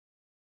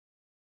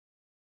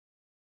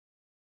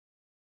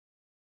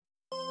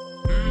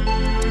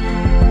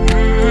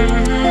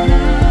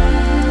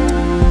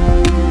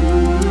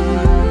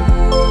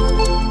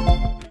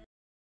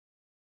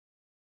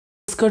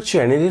নমস্কার,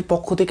 চ্যানেলের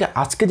পক্ষ থেকে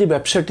আজকে যে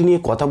ব্যবসাটি নিয়ে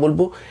কথা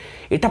বলবো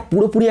এটা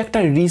পুরোপুরি একটা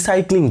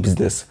রিসাইক্লিং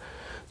বিজনেস।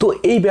 তো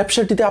এই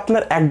ব্যবসাটিতে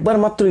আপনার একবার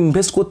মাত্র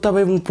ইনভেস্ট করতে হবে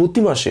এবং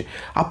প্রতি মাসে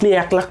আপনি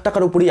 1 লাখ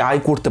টাকার উপরই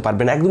আয় করতে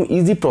পারবেন একদম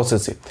ইজি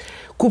প্রসেসে।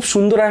 খুব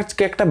সুন্দর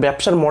আজকে একটা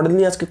ব্যবসার মডেল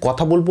নিয়ে আজকে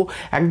কথা বলবো,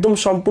 একদম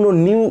সম্পূর্ণ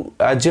নিউ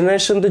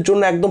জেনারেশনদের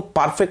জন্য একদম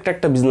পারফেক্ট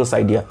একটা বিজনেস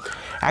আইডিয়া,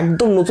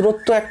 একদম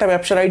নতুনত্ব একটা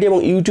ব্যবসার আইডিয়া। এবং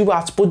ইউটিউবে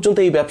আজ পর্যন্ত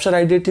এই ব্যবসার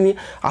আইডিয়াটি নিয়ে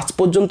আজ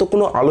পর্যন্ত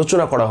কোনো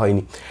আলোচনা করা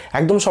হয়নি,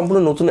 একদম সম্পূর্ণ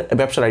নতুন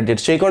ব্যবসার আইডিয়া।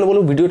 সেই কারণে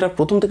বলবো ভিডিওটা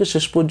প্রথম থেকে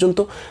শেষ পর্যন্ত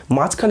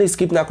মাঝখানে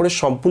স্কিপ না করে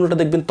সম্পূর্ণটা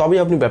দেখবেন, তবেই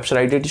আপনি ব্যবসার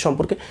আইডিয়াটি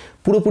সম্পর্কে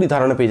পুরোপুরি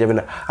ধারণা পেয়ে যাবেন।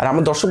 আর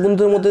আমার দর্শক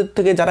বন্ধুদের মধ্যে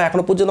থেকে যারা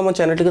এখনো পর্যন্ত আমার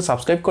চ্যানেলটিকে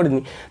সাবস্ক্রাইব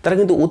করেনি তারা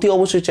কিন্তু অতি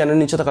অবশ্যই চ্যানেল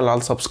নিচে থাকা লাল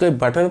সাবস্ক্রাইব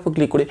বাটনের উপর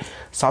ক্লিক করে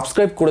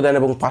সাবস্ক্রাইব করে দেন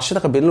এবং পাশে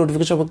থাকা বেল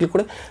নোটিফিকেশন উপর ক্লিক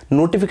করে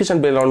নোটিফিকেশন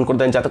বেল অন করে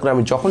দেন, যাতে করে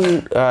আমি যখন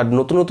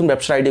নতুন নতুন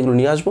ব্যবসার আইডিয়াগুলো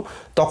নিয়ে আসবো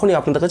তখনই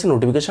আপনাদের কাছে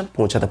নোটিফিকেশন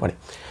পৌঁছাতে পারে।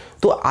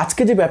 তো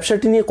আজকে যে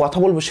ব্যবসাটি নিয়ে কথা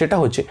বলবো সেটা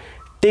হচ্ছে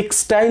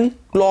টেক্সটাইল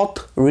ক্লথ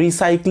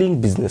রিসাইক্লিং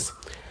বিজনেস।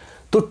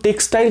 তো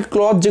টেক্সটাইল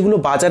ক্লথ যেগুলো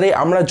বাজারে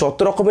আমরা যত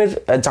রকমের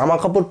জামা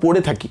কাপড়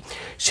পরে থাকি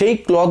সেই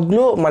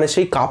ক্লথগুলো মানে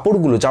সেই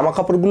কাপড়গুলো জামা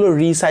কাপড়গুলো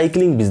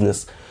রিসাইক্লিং বিজনেস।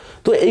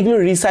 তো এইগুলো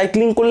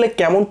রিসাইক্লিং করলে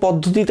কেমন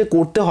পদ্ধতিতে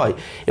করতে হয়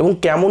এবং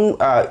কেমন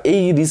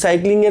এই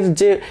রিসাইক্লিংয়ের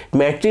যে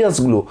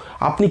ম্যাটেরিয়ালসগুলো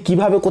আপনি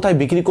কিভাবে কোথায়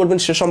বিক্রি করবেন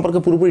সে সম্পর্কে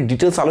পুরোপুরি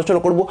ডিটেলস আলোচনা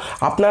করব।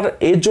 আপনার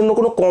এর জন্য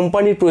কোনো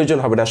কোম্পানির প্রয়োজন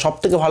হবে না, সব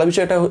থেকে ভালো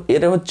বিষয়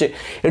এটা হচ্ছে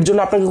এর জন্য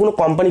আপনাকে কোনো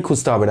কোম্পানি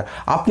খুঁজতে হবে না।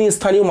 আপনি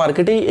স্থানীয়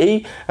মার্কেটেই এই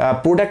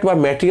প্রোডাক্ট বা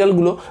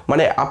ম্যাটেরিয়ালগুলো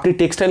মানে আপনি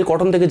টেক্সটাইল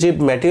কটন থেকে যে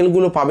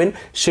ম্যাটেরিয়ালগুলো পাবেন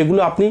সেগুলো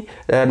আপনি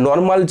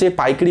নর্মাল যে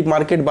পাইকারি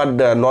মার্কেট বা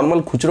নর্মাল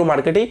খুচরো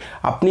মার্কেটেই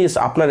আপনি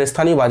আপনার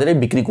স্থানীয় বাজারে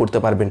বিক্রি করতে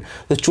পারবেন।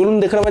 তো চলুন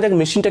দেখে নেওয়া যাক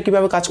মেশিনটা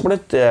কীভাবে কাজ করে,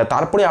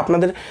 তারপরে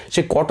আপনাদের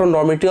সেই কটন র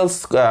মেটেরিয়ালস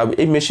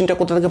এই মেশিনটা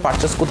কোথা থেকে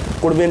পারচেস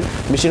করবেন,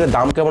 মেশিনের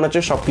দাম কেমন আছে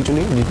সব কিছু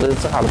নিয়ে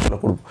ডিটেলসে আলোচনা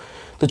করব।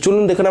 তো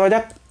চলুন দেখে নেওয়া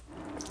যাক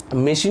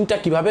মেশিনটা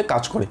কীভাবে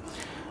কাজ করে।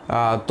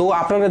 তো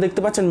আপনারা দেখতে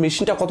পাচ্ছেন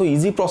মেশিনটা কত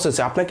ইজি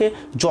প্রসেসে আপনাকে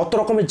যত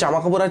রকমের জামা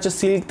কাপড় আছে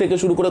সিল্ক থেকে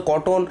শুরু করে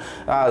কটন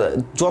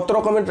যত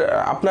রকমের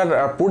আপনার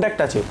প্রোডাক্ট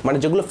আছে মানে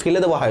যেগুলো ফেলে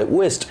দেওয়া হয়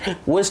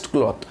ওয়েস্ট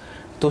ক্লথ,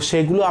 তো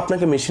সেগুলো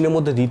আপনাকে মেশিনের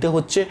মধ্যে দিতে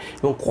হচ্ছে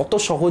এবং কত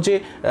সহজে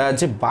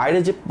যে বাইরে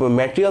যে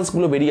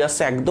ম্যাটেরিয়ালসগুলো বেরিয়ে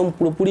আসছে একদম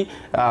পুরোপুরি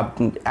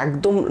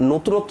একদম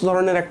নতুনত্ব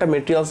ধরনের একটা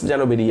ম্যাটেরিয়ালস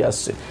যেন বেরিয়ে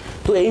আসছে।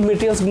 তো এই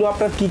ম্যাটেরিয়ালসগুলো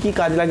আপনার কী কী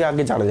কাজে লাগে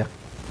আগে জানা যাক।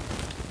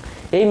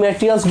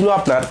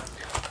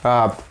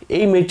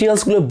 এই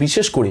ম্যাটেরিয়ালসগুলো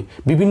বিশেষ করে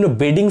বিভিন্ন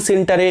বেডিং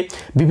সেন্টারে,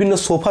 বিভিন্ন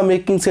সোফা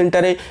মেকিং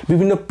সেন্টারে,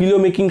 বিভিন্ন পিলো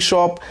মেকিং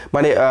শপ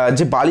মানে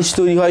যে বালিশ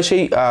তৈরি হয়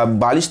সেই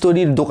বালিশ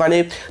তৈরির দোকানে,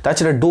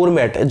 তাছাড়া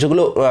ডোরম্যাট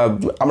যেগুলো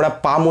আমরা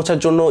পা মোছার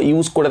জন্য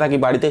ইউজ করে থাকি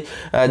বাড়িতে,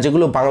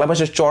 যেগুলো বাংলা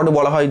ভাষায় চট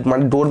বলা হয়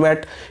মানে ডোরম্যাট,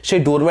 সেই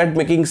ডোরম্যাট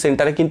মেকিং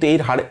সেন্টারে কিন্তু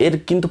এর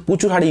কিন্তু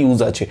প্রচুর হারে ইউজ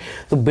আছে।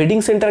 তো বেডিং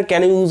সেন্টার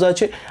কেন ইউজ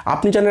আছে?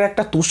 আপনি জানেন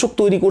একটা তোষক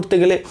তৈরি করতে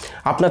গেলে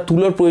আপনার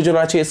তুলোর প্রয়োজন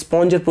আছে,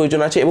 স্পঞ্জের প্রয়োজন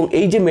আছে এবং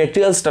এই যে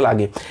ম্যাটেরিয়ালসটা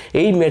লাগে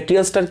এই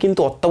ম্যাটেরিয়ালসটার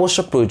কিন্তু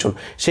অত্যাবশ্যক প্রয়োজন।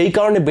 সেই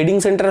কারণে বেডিং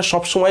সেন্টারে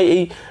সবসময়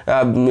এই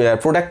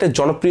প্রোডাক্টের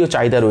জনপ্রিয়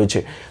চাহিদা রয়েছে।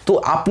 তো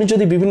আপনি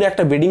যদি বিভিন্ন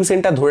একটা বেডিং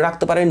সেন্টার ধরে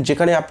রাখতে পারেন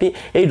যেখানে আপনি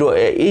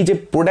এই যে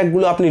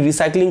প্রোডাক্টগুলো আপনি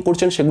রিসাইক্লিং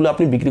করছেন সেগুলো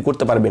আপনি বিক্রি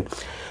করতে পারবেন,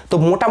 তো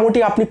মোটামুটি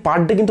আপনি পার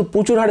ডে কিন্তু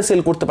প্রচুর হারে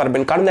সেল করতে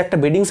পারবেন। কারণ একটা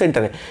বেডিং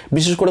সেন্টারে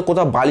বিশেষ করে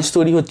কোথাও বালিশ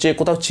তৈরি হচ্ছে,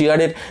 কোথাও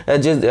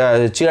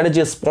চেয়ারের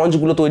যে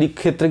স্পঞ্জগুলো তৈরির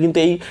ক্ষেত্রে কিন্তু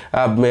এই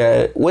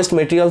ওয়েস্ট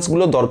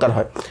মেটেরিয়ালসগুলো দরকার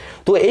হয়।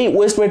 তো এই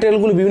ওয়েস্ট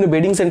মেটেরিয়ালগুলো বিভিন্ন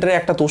বেডিং সেন্টারে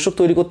একটা তোষক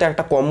তৈরি করতে,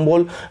 একটা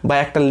কম্বল বা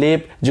একটা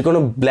লেপ, যে কোনো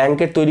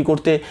ব্ল্যাঙ্কেট তৈরি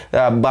করতে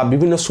বা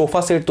বিভিন্ন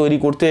সোফা সেট তৈরি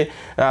করতে,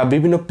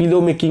 বিভিন্ন পিলো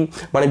মেকিং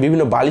মানে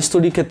বিভিন্ন বালিশ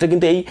তৈরির ক্ষেত্রে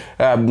কিন্তু এই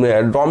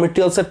র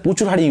মেটেরিয়ালসের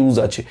প্রচুর হারে ইউজ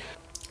আছে।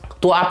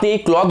 তো আপনি এই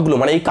ক্লথগুলো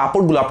মানে এই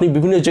কাপড়গুলো আপনি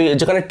বিভিন্ন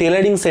যেখানে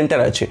টেলারিং সেন্টার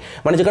আছে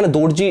মানে যেখানে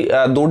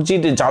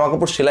দর্জির জামা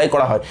কাপড় সেলাই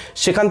করা হয়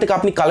সেখান থেকে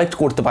আপনি কালেক্ট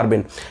করতে পারবেন।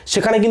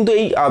 সেখানে কিন্তু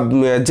এই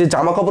যে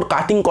জামা কাপড়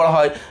কাটিং করা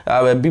হয়,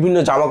 বিভিন্ন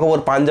জামা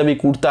কাপড় পাঞ্জাবি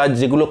কুর্তা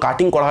যেগুলো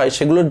কাটিং করা হয়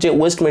সেগুলোর যে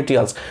ওয়েস্ট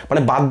মেটেরিয়ালস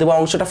মানে বাদ দেওয়া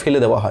অংশটা ফেলে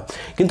দেওয়া হয়,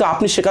 কিন্তু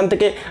আপনি সেখান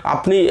থেকে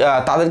আপনি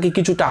তাদেরকে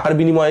কিছু টাকার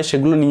বিনিময়ে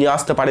সেগুলো নিয়ে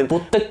আসতে পারেন।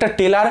 প্রত্যেকটা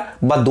টেলার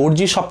বা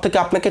দর্জি সব থেকে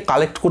আপনাকে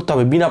কালেক্ট করতে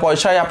হবে, বিনা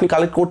পয়সায় আপনি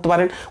কালেক্ট করতে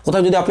পারেন।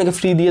 কোথাও যদি আপনাকে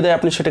ফ্রি দিয়ে দেয়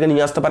আপনি সেটাকে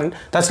নিয়ে আসতে পারেন।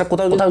 তাছাড়া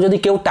কোথাও যদি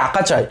কেউ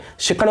টাকা চায়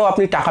সেখানেও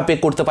আপনি টাকা পে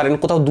করতে পারেন,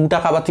 কোথাও 2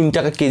 টাকা বা 3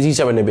 টাকা কেজি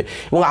হিসাবে নেবে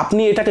এবং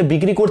আপনি এটাকে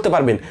বিক্রি করতে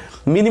পারবেন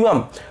মিনিমাম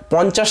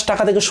 50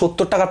 টাকা থেকে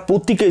 70 টাকা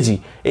প্রতি কেজি।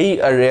 এই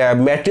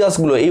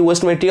ম্যাটেরিয়ালসগুলো এই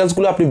ওয়েস্ট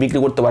ম্যাটেরিয়ালসগুলো আপনি বিক্রি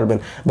করতে পারবেন।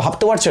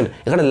 ভাবতে পারছেন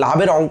এখানে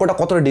লাভের অঙ্কটা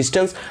কতটা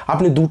ডিস্টেন্স।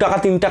 আপনি 2 টাকা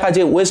 3 টাকা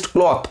যে ওয়েস্ট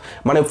ক্লথ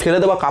মানে ফেলে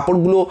দেওয়া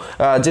কাপড়গুলো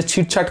যে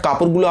ছিটছাট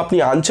কাপড়গুলো আপনি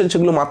আনছেন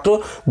সেগুলো মাত্র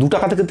 2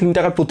 টাকা থেকে 3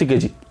 টাকা প্রতি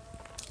কেজি।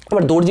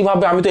 এবার দর্জি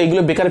ভাববে আমি তো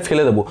এইগুলো বেকারে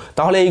ফেলে দেবো,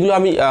 তাহলে এইগুলো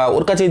আমি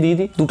ওর কাছে দিয়ে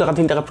দিই 2 টাকা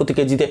 3 টাকা প্রতি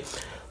কেজিতে।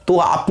 তো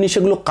আপনি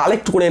সেগুলো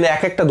কালেক্ট করে এনে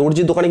একটা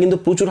দর্জির দোকানে কিন্তু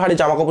প্রচুর হারে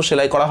জামা কাপড়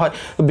সেলাই করা হয়,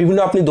 বিভিন্ন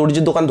আপনি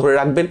দর্জির দোকান ধরে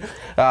রাখবেন।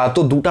 তো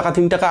 2 টাকা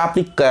 3 টাকা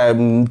আপনি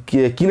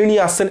কিনে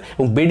নিয়ে আসছেন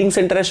এবং বেডিং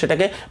সেন্টারে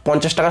সেটাকে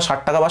 50 টাকা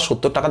 60 টাকা বা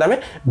 70 টাকা দামে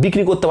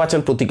বিক্রি করতে পারছেন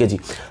প্রতি কেজি।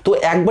 তো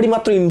একবারই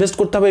মাত্র ইনভেস্ট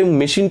করতে হবে এবং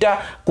মেশিনটা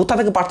কোথা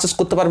থেকে পারচেস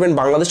করতে পারবেন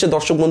বাংলাদেশের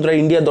দর্শক বন্ধুরা,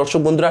 ইন্ডিয়ার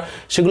দর্শক বন্ধুরা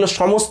সেগুলো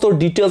সমস্ত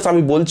ডিটেলস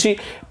আমি বলছি।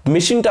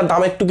 মেশিনটার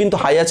দাম একটু কিন্তু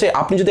হাই আছে,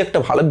 আপনি যদি একটা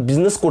ভালো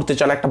বিজনেস করতে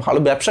চান, একটা ভালো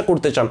ব্যবসা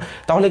করতে চান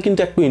তাহলে কিন্তু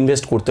একটু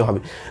ইনভেস্ট করতে হবে।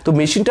 তো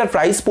মেশিনটার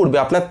প্রাইস পড়বে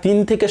আপনার 3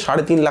 থেকে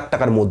 3.5 লাখ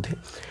টাকার মধ্যে,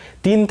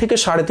 3 থেকে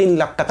 3.5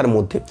 লাখ টাকার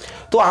মধ্যে।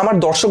 তো আমার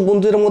দর্শক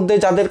বন্ধুদের মধ্যে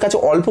যাদের কাছে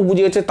অল্প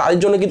পুঁজি আছে তাদের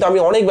জন্য কিন্তু আমি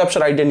অনেক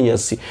ব্যবসার আইডিয়া নিয়ে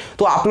আসছি।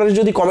 তো আপনারা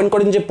যদি কমেন্ট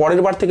করেন যে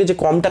পরের বার থেকে যে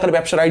কম টাকার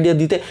ব্যবসার আইডিয়া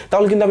দিতে,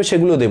 তাহলে কিন্তু আমি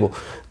সেগুলো দেবো।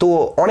 তো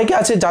অনেকে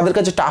আছে যাদের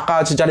কাছে টাকা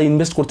আছে, যারা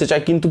ইনভেস্ট করতে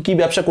চায় কিন্তু কি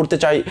ব্যবসা করতে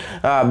চায়,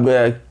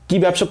 কি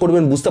ব্যবসা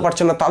করবেন বুঝতে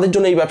পারছেন না, তাদের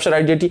জন্য এই ব্যবসার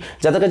আইডিয়াটি।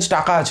 যাদের কাছে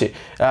টাকা আছে,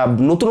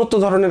 নতুনত্ব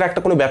ধরনের একটা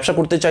কোনো ব্যবসা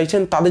করতে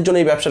চাইছেন, তাদের জন্য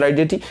এই ব্যবসার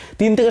আইডিয়াটি।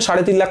 3 থেকে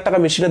 3.5 লাখ টাকা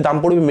মেশিনের দাম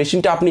পড়বে।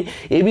 মেশিনটা আপনি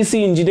এবিসি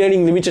ইঞ্জিনিয়ারিং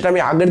লিমিটেড, আমি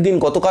আগের দিন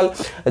গতকাল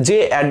যে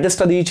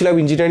অ্যাড্রেসটা দিয়েছিলাম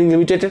ইঞ্জিনিয়ারিং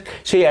লিমিটেডের,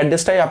 সেই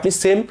অ্যাড্রেসটাই আপনি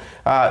সেম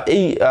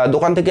এই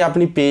দোকান থেকে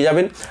আপনি পেয়ে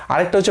যাবেন।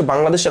 আরেকটা হচ্ছে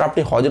বাংলাদেশের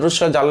আপনি হযরত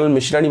শাহ জালাল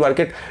মেশিনারি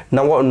মার্কেট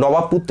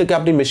নবাবপুর থেকে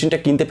আপনি মেশিনটা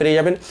কিনতে পেরে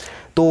যাবেন।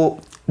 তো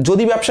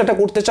যদি ব্যবসাটা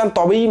করতে চান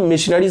তবেই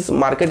মেশিনারিজ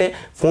মার্কেটে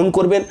ফোন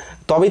করবেন,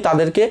 তবেই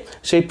তাদেরকে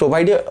সেই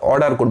প্রোভাইডে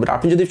অর্ডার করবেন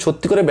আপনি যদি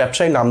সত্যি করে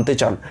ব্যবসায় নামতে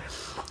চান।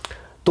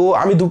 তো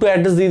আমি দুটো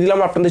অ্যাড্রেস দিয়ে দিলাম,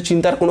 আপনাদের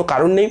চিন্তার কোনো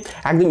কারণ নেই,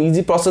 একদম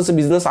ইজি প্রসেসে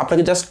বিজনেস।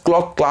 আপনাকে জাস্ট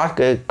ক্লথ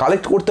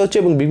কালেক্ট করতে হচ্ছে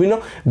এবং বিভিন্ন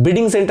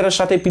ব্রিডিং সেন্টারের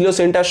সাথে, পিলো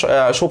সেন্টার,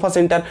 সোফা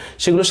সেন্টার,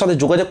 সেগুলোর সাথে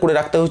যোগাযোগ করে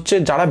রাখতে হচ্ছে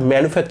যারা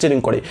ম্যানুফ্যাকচারিং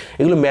করে,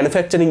 এগুলো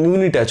ম্যানুফ্যাকচারিং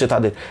ইউনিট আছে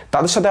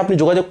তাদের সাথে আপনি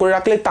যোগাযোগ করে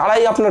রাখলে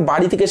তারাই আপনার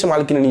বাড়ি থেকে এসে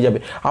মাল কিনে নিয়ে যাবে।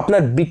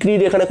 আপনার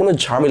বিক্রির এখানে কোনো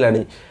ঝামেলা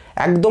নেই,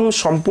 একদম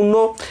সম্পূর্ণ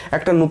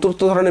একটা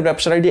নতুনত্ব ধরনের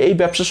ব্যবসার আইডিয়া। এই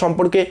ব্যবসা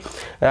সম্পর্কে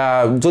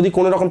যদি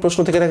কোনো রকম প্রশ্ন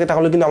থেকে থাকে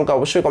তাহলে কিন্তু আমাকে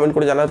অবশ্যই কমেন্ট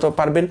করে জানাতে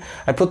পারবেন,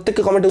 আর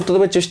প্রত্যেককে কমেন্টে উত্তর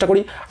দেওয়ার চেষ্টা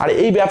করি। আর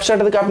এই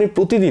ব্যবসাটা থেকে আপনি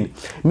প্রতিদিন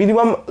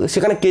মিনিমাম,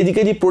 সেখানে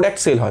কেজি প্রোডাক্ট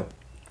সেল হয়,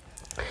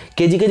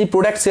 কেজি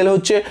প্রোডাক্ট সেল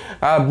হচ্ছে,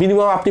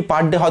 মিনিমাম আপনি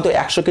পার ডে হয়তো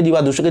 100 কেজি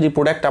বা 200 কেজি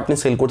প্রোডাক্ট আপনি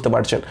সেল করতে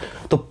পারছেন।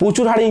 তো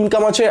প্রচুর হারে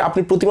ইনকাম আছে,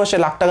 আপনি প্রতি মাসে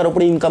লাখ টাকার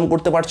উপরে ইনকাম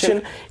করতে পারছেন।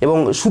 এবং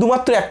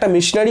শুধুমাত্র একটা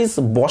মেশিনারিজ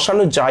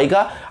বসানোর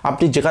জায়গা,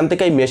 আপনি যেখান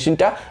থেকে এই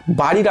মেশিনটা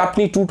বাড়ির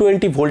আপনি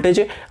 220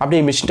 ভোল্টেজে আপনি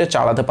এই মেশিনটা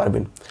চালাতে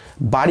পারবেন।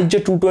 বাড়ির যে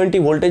 220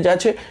 ভোল্টেজ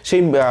আছে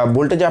সেই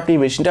ভোল্টেজে আপনি এই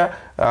মেশিনটা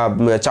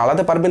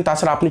চালাতে পারবেন।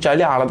 তাছাড়া আপনি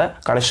চাইলে আলাদা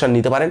কানেকশন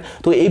নিতে পারেন।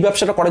 তো এই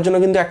ব্যবসাটা করার জন্য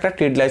কিন্তু একটা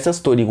ট্রেড লাইসেন্স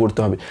তৈরি করতে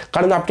হবে,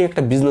 কারণ আপনি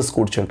একটা বিজনেস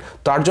করছেন,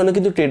 তার জন্য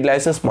কিন্তু ট্রেড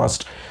লাইসেন্স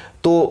মাস্ট।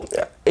 তো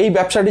এই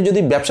ব্যবসার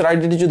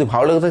আইডিয়াটি যদি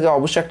ভালো লাগে থাকে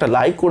অবশ্যই একটা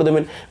লাইক করে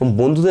দেবেন এবং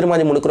বন্ধুদের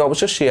মাঝে মনে করে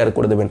অবশ্যই শেয়ার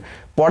করে দেবেন।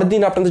 পরের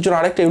দিন আপনাদের জন্য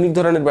আরেকটা ইউনিক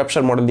ধরনের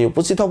ব্যবসার মডেল নিয়ে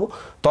উপস্থিত হব।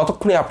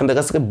 ততক্ষণে আপনাদের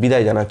কাছ থেকে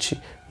বিদায় জানাচ্ছি।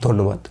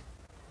 ধন্যবাদ।